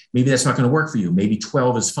eating, maybe that's not going to work for you. Maybe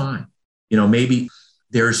 12 is fine. Maybe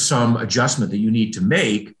there's some adjustment that you need to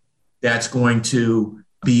make that's going to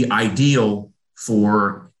be ideal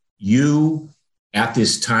for you at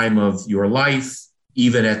this time of your life,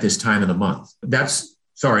 even at this time of the month.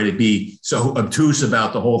 Sorry to be so obtuse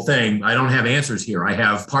about the whole thing. I don't have answers here. I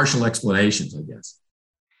have partial explanations, I guess.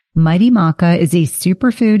 Mighty Maca is a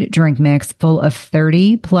superfood drink mix full of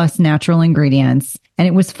 30 plus natural ingredients, and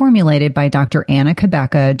it was formulated by Dr. Anna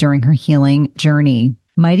Cabeca during her healing journey.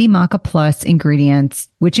 Mighty Maca Plus ingredients,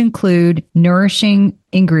 which include nourishing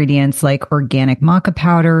ingredients like organic maca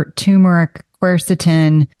powder, turmeric,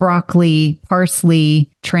 quercetin, broccoli, parsley,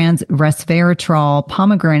 trans resveratrol,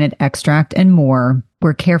 pomegranate extract, and more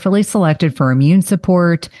were carefully selected for immune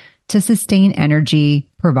support, to sustain energy,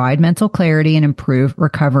 provide mental clarity, and improve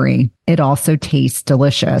recovery. It also tastes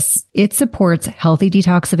delicious. It supports healthy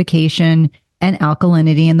detoxification and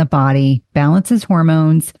alkalinity in the body, balances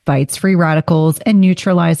hormones, fights free radicals, and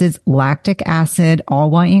neutralizes lactic acid,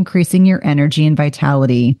 all while increasing your energy and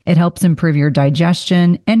vitality. It helps improve your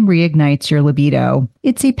digestion and reignites your libido.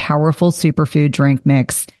 It's a powerful superfood drink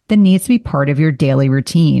mix that needs to be part of your daily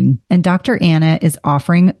routine. And Dr. Anna is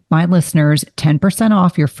offering my listeners 10%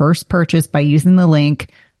 off your first purchase by using the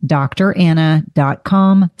link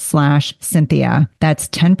dranna.com/Cynthia. That's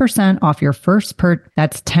 10% off your first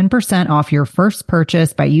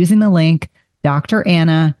purchase by using the link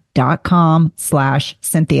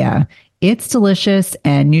dranna.com/Cynthia. It's delicious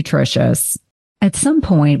and nutritious. At some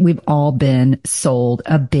point, we've all been sold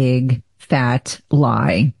a big fat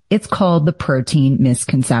lie. It's called the protein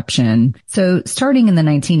misconception. So starting in the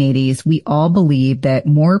 1980s, we all believed that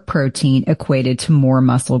more protein equated to more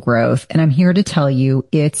muscle growth. And I'm here to tell you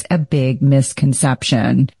it's a big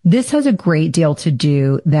misconception. This has a great deal to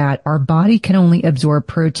do that our body can only absorb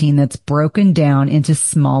protein that's broken down into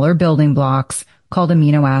smaller building blocks called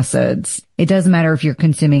amino acids. It doesn't matter if you're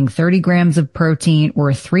consuming 30 grams of protein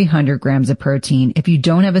or 300 grams of protein. If you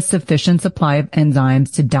don't have a sufficient supply of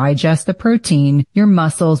enzymes to digest the protein, your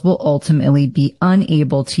muscles will ultimately be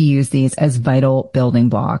unable to use these as vital building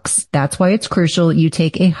blocks. That's why it's crucial you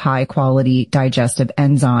take a high quality digestive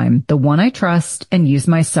enzyme. The one I trust and use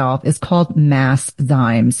myself is called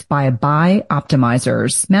Masszymes by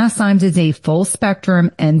Bioptimizers. Masszymes is a full spectrum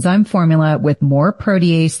enzyme formula with more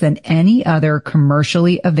protease than any other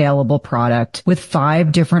commercially available product, with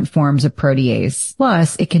 5 different forms of protease.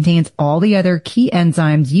 Plus, it contains all the other key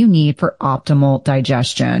enzymes you need for optimal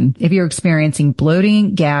digestion. If you're experiencing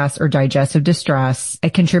bloating, gas, or digestive distress, a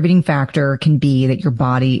contributing factor can be that your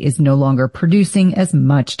body is no longer producing as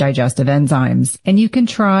much digestive enzymes. And you can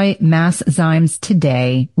try Masszymes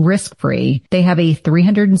today, risk-free. They have a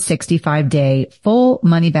 365-day full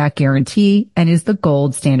money-back guarantee and is the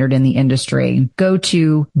gold standard in the industry. Go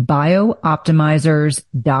to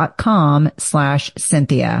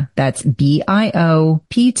bioptimizers.com/Cynthia. That's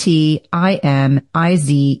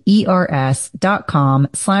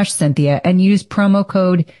bioptimizers.com/Cynthia and use promo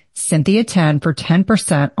code Cynthia10 for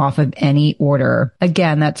 10% off of any order.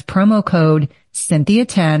 Again, that's promo code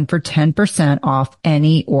Cynthia10 for 10% off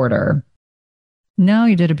any order. No,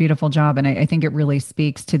 you did a beautiful job. And I think it really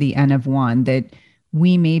speaks to the N of one, that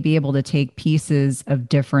we may be able to take pieces of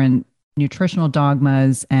different nutritional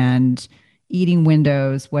dogmas and eating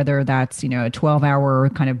windows, whether that's, a 12-hour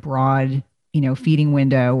kind of broad, feeding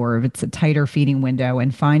window, or if it's a tighter feeding window,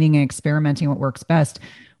 and finding and experimenting what works best.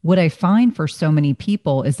 What I find for so many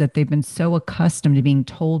people is that they've been so accustomed to being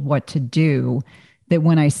told what to do that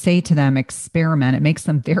when I say to them, experiment, it makes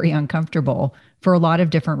them very uncomfortable for a lot of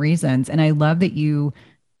different reasons. And I love that you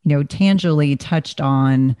tangibly touched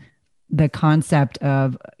on the concept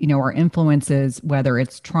of, our influences, whether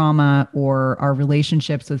it's trauma or our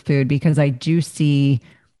relationships with food, because I do see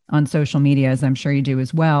on social media, as I'm sure you do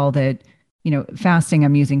as well, that, fasting,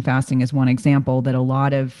 I'm using fasting as one example, that a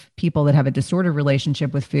lot of people that have a disordered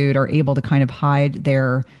relationship with food are able to kind of hide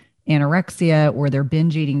their anorexia or their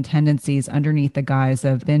binge eating tendencies underneath the guise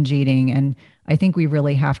of binge eating. And I think we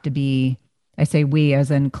really have to be, I say we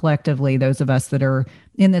as in collectively, those of us that are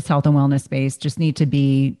in this health and wellness space just need to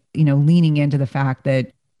be, leaning into the fact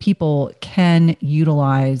that people can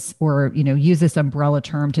utilize or, use this umbrella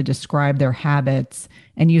term to describe their habits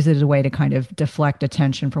and use it as a way to kind of deflect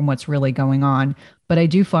attention from what's really going on. But I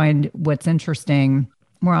do find what's interesting,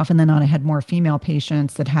 more often than not, I had more female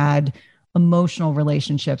patients that had emotional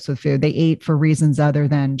relationships with food. They ate for reasons other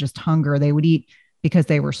than just hunger. They would eat because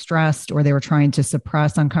they were stressed or they were trying to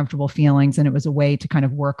suppress uncomfortable feelings. And it was a way to kind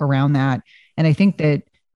of work around that. And I think that,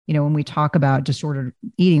 when we talk about disordered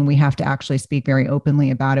eating, we have to actually speak very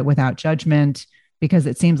openly about it without judgment, because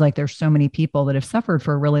it seems like there's so many people that have suffered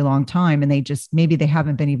for a really long time and they just, maybe they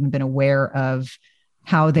haven't been aware of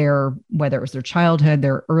how whether it was their childhood,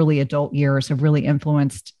 their early adult years have really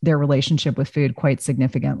influenced their relationship with food quite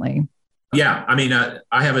significantly. Yeah. I mean,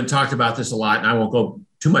 I haven't talked about this a lot and I won't go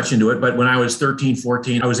too much into it, but when I was 13,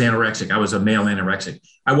 14, I was anorexic. I was a male anorexic.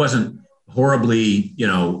 I wasn't horribly,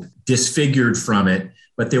 disfigured from it,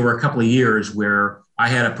 but there were a couple of years where I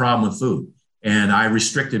had a problem with food and I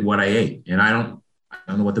restricted what I ate. And I don't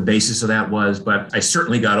know what the basis of that was, but I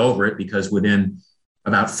certainly got over it because within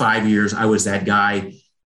about 5 years, I was that guy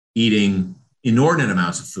eating inordinate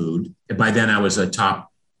amounts of food. And by then I was a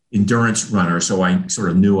top endurance runner. So I sort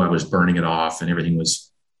of knew I was burning it off and everything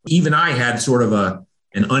was, even I had sort of an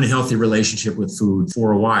unhealthy relationship with food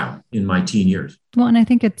for a while in my teen years. Well, and I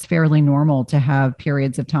think it's fairly normal to have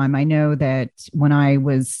periods of time. I know that when I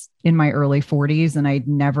was in my early 40s and I'd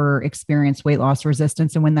never experienced weight loss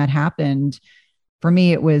resistance. And when that happened, for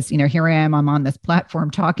me, it was, here I am, I'm on this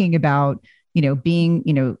platform talking about,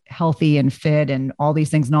 being, healthy and fit and all these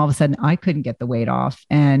things. And all of a sudden I couldn't get the weight off.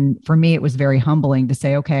 And for me, it was very humbling to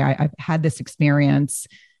say, okay, I've had this experience.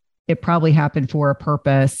 It probably happened for a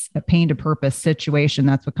purpose, a pain to purpose situation.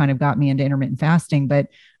 That's what kind of got me into intermittent fasting. But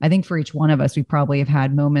I think for each one of us, we probably have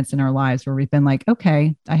had moments in our lives where we've been like,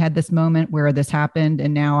 okay, I had this moment where this happened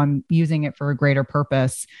and now I'm using it for a greater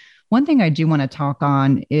purpose. One thing I do want to talk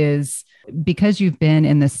on is, because you've been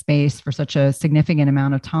in this space for such a significant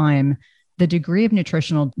amount of time, the degree of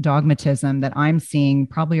nutritional dogmatism that I'm seeing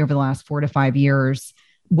probably over the last 4 to 5 years,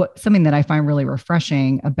 something that I find really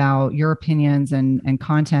refreshing about your opinions and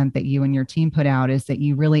content that you and your team put out is that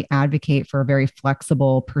you really advocate for a very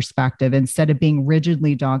flexible perspective instead of being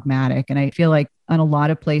rigidly dogmatic. And I feel like on a lot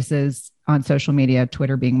of places on social media,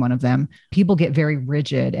 Twitter being one of them, people get very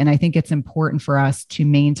rigid. And I think it's important for us to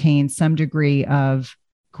maintain some degree of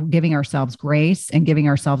giving ourselves grace and giving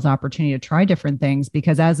ourselves opportunity to try different things.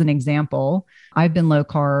 Because as an example, I've been low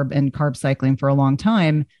carb and carb cycling for a long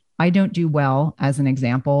time. I don't do well, as an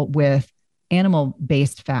example, with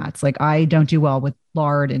animal-based fats. Like I don't do well with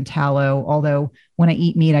lard and tallow, although when I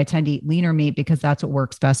eat meat, I tend to eat leaner meat because that's what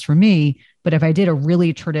works best for me. But if I did a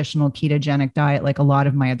really traditional ketogenic diet, like a lot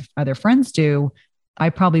of my other friends do, I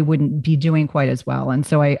probably wouldn't be doing quite as well. And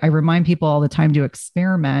so I remind people all the time to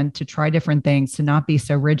experiment, to try different things, to not be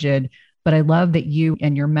so rigid. But I love that you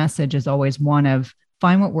and your message is always one of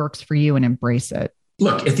find what works for you and embrace it.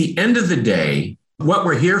 Look, at the end of the day, what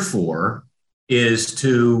we're here for is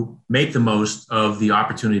to make the most of the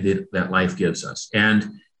opportunity that life gives us. And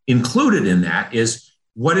included in that is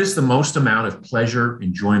what is the most amount of pleasure,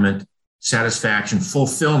 enjoyment, satisfaction,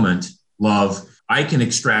 fulfillment, love I can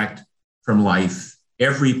extract from life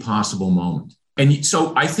every possible moment. And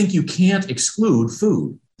so I think you can't exclude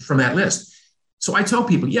food from that list. So I tell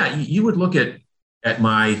people, yeah, you would look at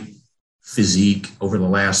my physique over the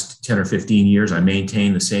last 10 or 15 years. I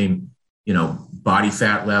maintain the same, body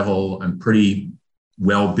fat level. I'm pretty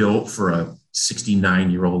well built for a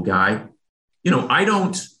 69-year-old guy.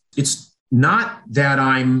 It's not that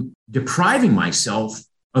I'm depriving myself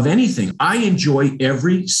of anything. I enjoy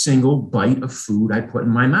every single bite of food I put in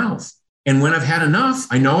my mouth. And when I've had enough,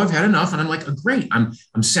 I know I've had enough and I'm like, oh, great, I'm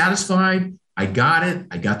satisfied. I got it.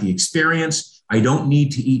 I got the experience. I don't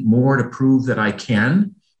need to eat more to prove that I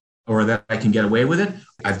can or that I can get away with it.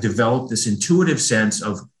 I've developed this intuitive sense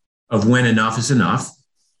of when enough is enough.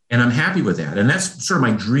 And I'm happy with that. And that's sort of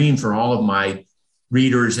my dream for all of my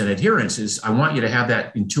readers and adherents is I want you to have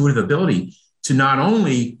that intuitive ability to not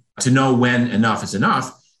only to know when enough is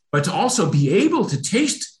enough, but to also be able to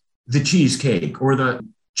taste the cheesecake or the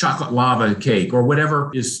chocolate lava cake or whatever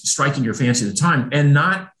is striking your fancy at the time and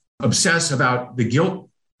not obsess about the guilt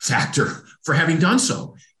factor for having done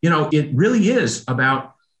so. It really is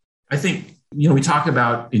about, I think, we talk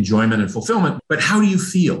about enjoyment and fulfillment, but how do you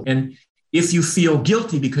feel? And if you feel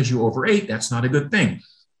guilty because you overate, that's not a good thing.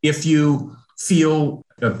 If you feel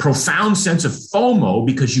a profound sense of FOMO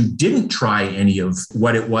because you didn't try any of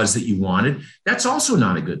what it was that you wanted, that's also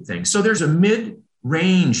not a good thing. So there's a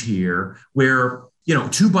mid-range here where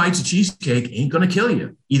 2 bites of cheesecake ain't going to kill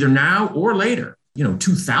you either now or later.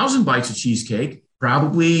 2,000 bites of cheesecake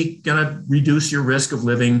probably going to reduce your risk of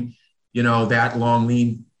living, that long,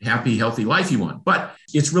 lean, happy, healthy life you want. But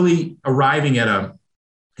it's really arriving at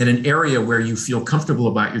an area where you feel comfortable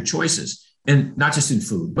about your choices, and not just in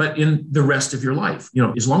food, but in the rest of your life.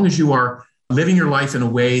 As long as you are living your life in a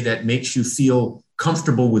way that makes you feel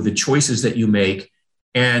comfortable with the choices that you make,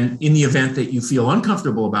 and in the event that you feel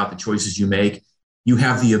uncomfortable about the choices you make, you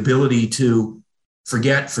have the ability to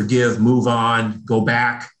forget, forgive, move on, go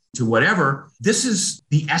back to whatever. This is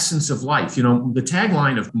the essence of life. The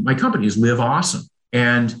tagline of my company is Live Awesome.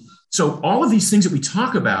 And so all of these things that we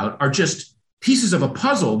talk about are just pieces of a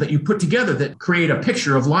puzzle that you put together that create a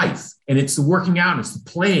picture of life. And it's the working out, it's the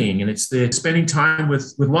playing, and it's the spending time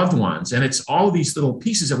with loved ones. And it's all of these little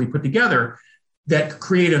pieces that we put together that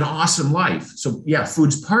create an awesome life. So yeah,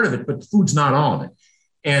 food's part of it, but food's not all of it.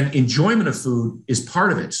 And enjoyment of food is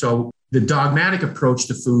part of it. So the dogmatic approach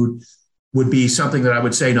to food would be something that I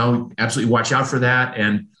would say, no, absolutely watch out for that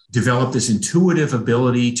and develop this intuitive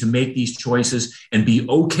ability to make these choices and be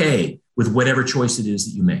okay with whatever choice it is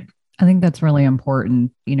that you make. I think that's really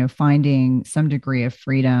important, finding some degree of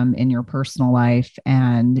freedom in your personal life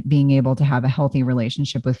and being able to have a healthy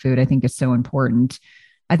relationship with food, I think is so important.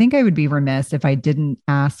 I think I would be remiss if I didn't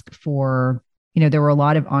ask for, there were a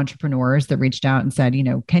lot of entrepreneurs that reached out and said,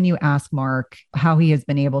 can you ask Mark how he has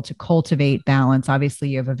been able to cultivate balance? Obviously,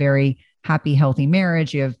 you have a very happy, healthy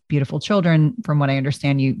marriage. You have beautiful children. From what I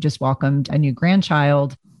understand, you just welcomed a new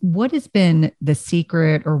grandchild. What has been the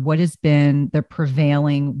secret, or what has been the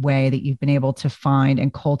prevailing way that you've been able to find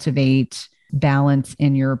and cultivate balance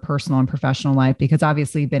in your personal and professional life? Because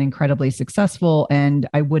obviously you've been incredibly successful. And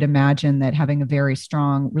I would imagine that having a very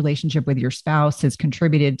strong relationship with your spouse has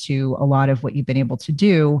contributed to a lot of what you've been able to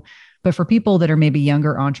do. But for people that are maybe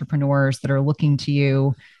younger entrepreneurs that are looking to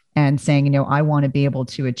you and saying, I want to be able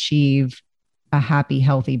to achieve a happy,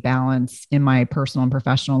 healthy balance in my personal and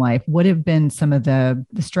professional life, what have been some of the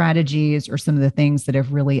strategies or some of the things that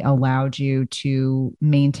have really allowed you to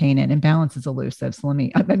maintain it? And balance is elusive. So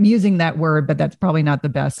I'm using that word, but that's probably not the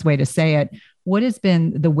best way to say it. What has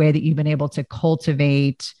been the way that you've been able to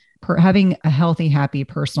cultivate having a healthy, happy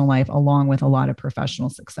personal life along with a lot of professional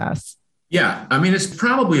success? Yeah. I mean, it's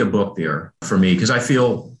probably a book there for me, because I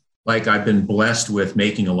feel like I've been blessed with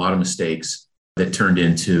making a lot of mistakes that turned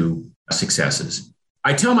into successes.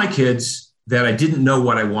 I tell my kids that I didn't know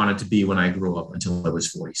what I wanted to be when I grew up until I was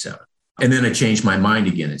 47. And then I changed my mind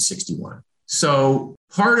again at 61. So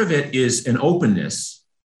part of it is an openness.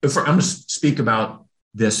 I'm going to speak about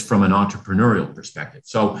this from an entrepreneurial perspective.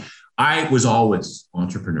 So I was always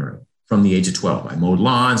entrepreneurial from the age of 12. I mowed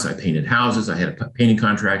lawns, I painted houses, I had a painting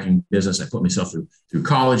contracting business. I put myself through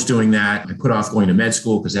college doing that. I put off going to med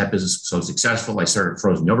school because that business was so successful. I started a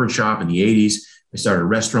frozen yogurt shop in the 80s. I started a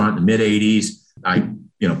restaurant in the mid 80s. I,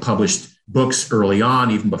 published books early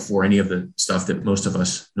on, even before any of the stuff that most of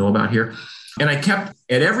us know about here. And I kept,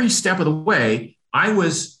 at every step of the way, I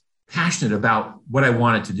was passionate about what I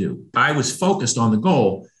wanted to do. I was focused on the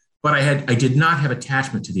goal, but I did not have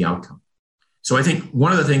attachment to the outcome. So I think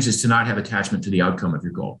one of the things is to not have attachment to the outcome of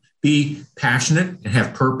your goal. Be passionate and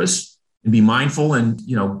have purpose, and be mindful and,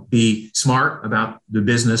 be smart about the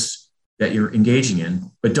business that you're engaging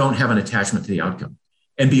in, but don't have an attachment to the outcome,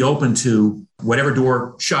 and be open to whatever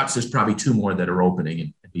door shuts. There's probably two more that are opening,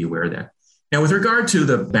 and be aware of that. Now, with regard to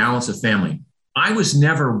the balance of family, I was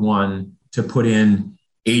never one to put in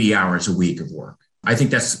 80 hours a week of work. I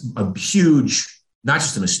think that's a huge, not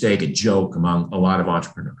just a mistake, a joke among a lot of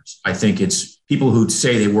entrepreneurs. I think it's people who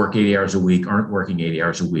say they work 80 hours a week aren't working 80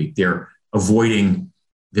 hours a week. They're avoiding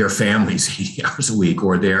their families 80 hours a week,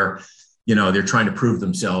 or they're trying to prove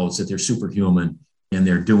themselves that they're superhuman and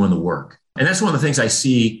they're doing the work. And that's one of the things I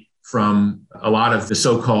see from a lot of the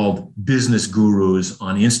so-called business gurus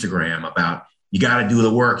on Instagram about, you got to do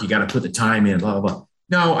the work, you got to put the time in, blah, blah, blah.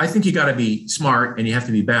 No, I think you got to be smart and you have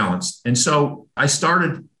to be balanced. And so I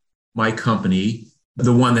started my company,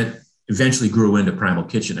 the one that eventually grew into Primal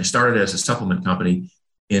Kitchen. I started as a supplement company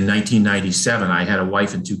in 1997. I had a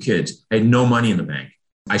wife and two kids. I had no money in the bank.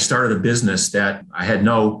 I started a business that I had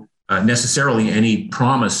no necessarily any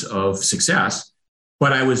promise of success,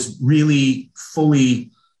 but I was really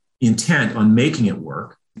fully intent on making it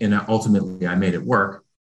work. And ultimately I made it work.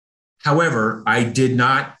 However, I did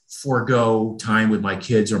not forego time with my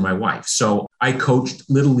kids or my wife. So I coached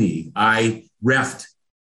Little League. I reffed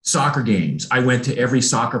soccer games. I went to every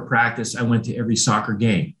soccer practice. I went to every soccer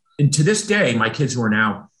game. And to this day, my kids who are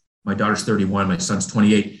now, my daughter's 31, my son's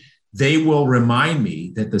 28, they will remind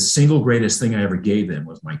me that the single greatest thing I ever gave them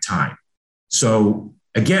was my time. So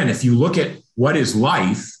again, if you look at what is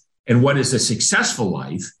life and what is a successful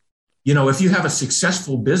life, if you have a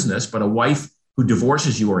successful business, but a wife who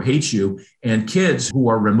divorces you or hates you, and kids who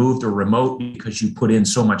are removed or remote because you put in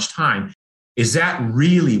so much time, is that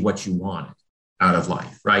really what you wanted out of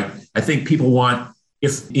life, right? I think people want,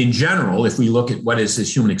 if we look at what is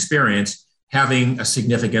this human experience, having a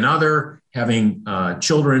significant other, having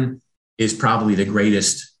children is probably the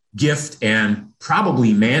greatest gift and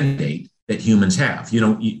probably mandate that humans have.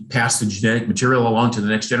 You pass the genetic material along to the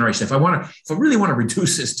next generation. If I really want to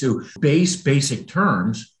reduce this to basic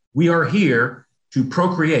terms, we are here to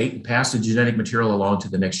procreate and pass the genetic material along to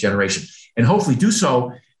the next generation, and hopefully do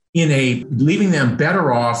so leaving them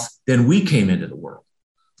better off than we came into the world.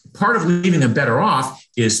 Part of leaving them better off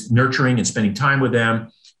is nurturing and spending time with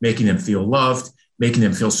them, making them feel loved, making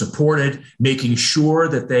them feel supported, making sure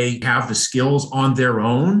that they have the skills on their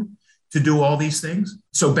own to do all these things.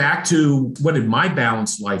 So back to, what did my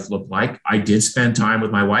balanced life look like? I did spend time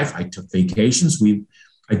with my wife. I took vacations.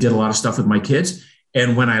 I did a lot of stuff with my kids.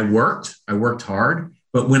 And when I worked hard.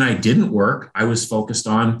 But when I didn't work, I was focused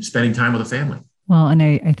on spending time with the family. Well, and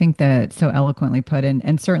I think that so eloquently put,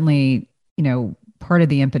 and certainly, part of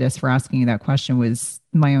the impetus for asking you that question was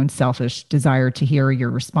my own selfish desire to hear your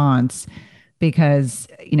response because,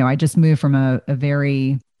 I just moved from a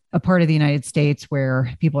part of the United States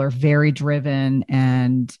where people are very driven,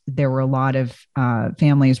 and there were a lot of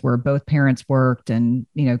families where both parents worked, and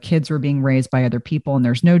kids were being raised by other people, and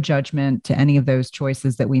there's no judgment to any of those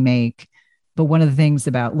choices that we make. But one of the things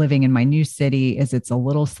about living in my new city is it's a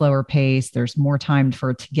little slower pace. There's more time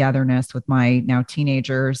for togetherness with my now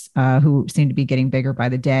teenagers who seem to be getting bigger by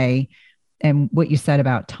the day. And what you said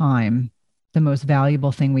about time, the most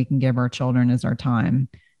valuable thing we can give our children is our time.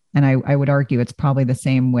 And I would argue it's probably the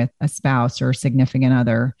same with a spouse or a significant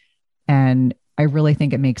other. And I really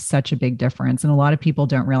think it makes such a big difference. And a lot of people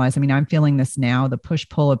don't realize, I'm feeling this now, the push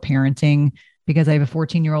pull of parenting, because I have a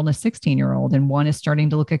 14-year-old and a 16-year-old, and one is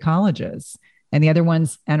starting to look at colleges and the other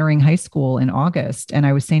one's entering high school in August. And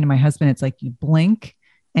I was saying to my husband, it's like you blink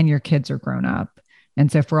and your kids are grown up. And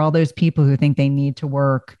so for all those people who think they need to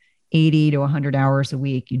work 80 to 100 hours a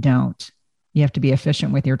week, you don't. You have to be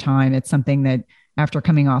efficient with your time. It's something that after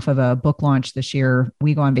coming off of a book launch this year,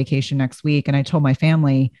 we go on vacation next week. And I told my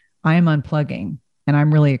family, I am unplugging and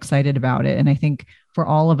I'm really excited about it. And I think for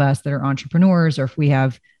all of us that are entrepreneurs, or if we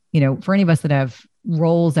have, for any of us that have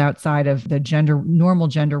roles outside of the normal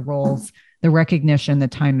gender roles, the recognition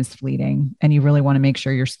that time is fleeting and you really want to make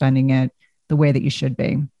sure you're spending it the way that you should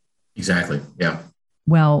be. Exactly. Yeah.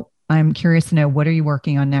 Well, I'm curious to know, what are you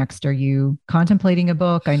working on next? Are you contemplating a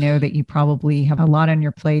book? I know that you probably have a lot on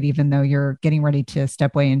your plate, even though you're getting ready to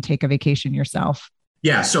step away and take a vacation yourself.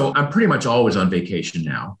 Yeah. So I'm pretty much always on vacation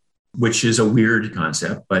now, which is a weird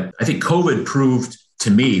concept, but I think COVID proved to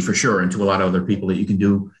me for sure, and to a lot of other people, that you can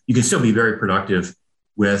still be very productive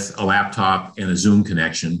with a laptop and a Zoom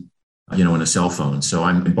connection, and a cell phone. So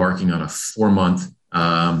I'm embarking on a 4-month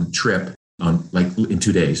trip in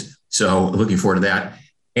 2 days. So looking forward to that.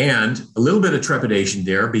 And a little bit of trepidation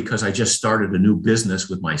there because I just started a new business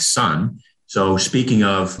with my son. So speaking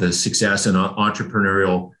of the success in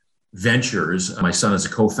entrepreneurial ventures, my son is a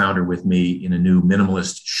co-founder with me in a new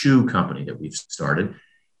minimalist shoe company that we've started.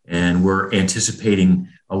 And we're anticipating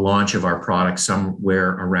a launch of our product somewhere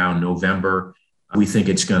around November. We think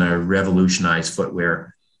it's going to revolutionize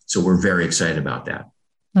footwear. So we're very excited about that.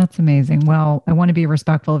 That's amazing. Well, I want to be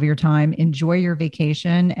respectful of your time. Enjoy your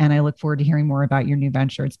vacation. And I look forward to hearing more about your new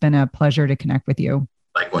venture. It's been a pleasure to connect with you.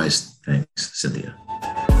 Likewise. Thanks, Cynthia.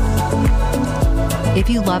 If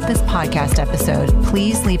you love this podcast episode,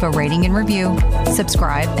 please leave a rating and review,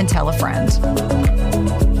 subscribe, and tell a friend.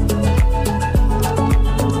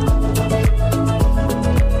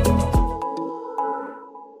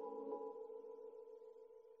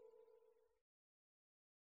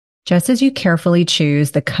 Just as you carefully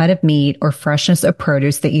choose the cut of meat or freshness of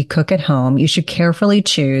produce that you cook at home, you should carefully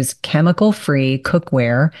choose chemical-free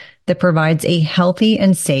cookware that provides a healthy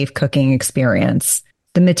and safe cooking experience.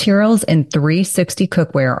 The materials in 360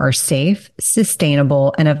 Cookware are safe,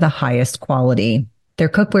 sustainable, and of the highest quality. Their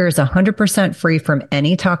cookware is 100% free from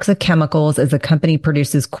any toxic chemicals, as the company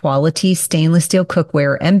produces quality stainless steel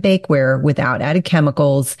cookware and bakeware without added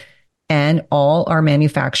chemicals, and all are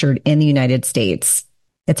manufactured in the United States.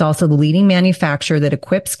 It's also the leading manufacturer that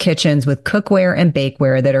equips kitchens with cookware and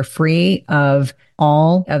bakeware that are free of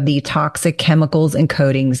all of the toxic chemicals and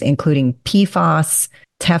coatings, including PFAS,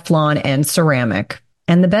 Teflon, and ceramic.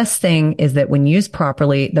 And the best thing is that when used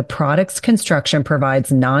properly, the product's construction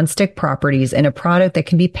provides nonstick properties in a product that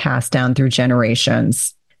can be passed down through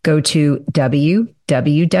generations. Go to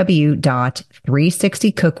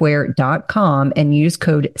www.360cookware.com and use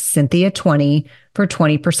code Cynthia20 for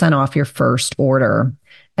 20% off your first order.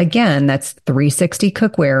 Again, that's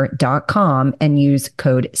 360cookware.com and use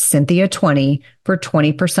code Cynthia20 for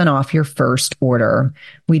 20% off your first order.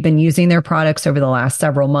 We've been using their products over the last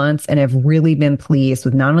several months and have really been pleased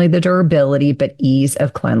with not only the durability, but ease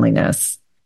of cleanliness.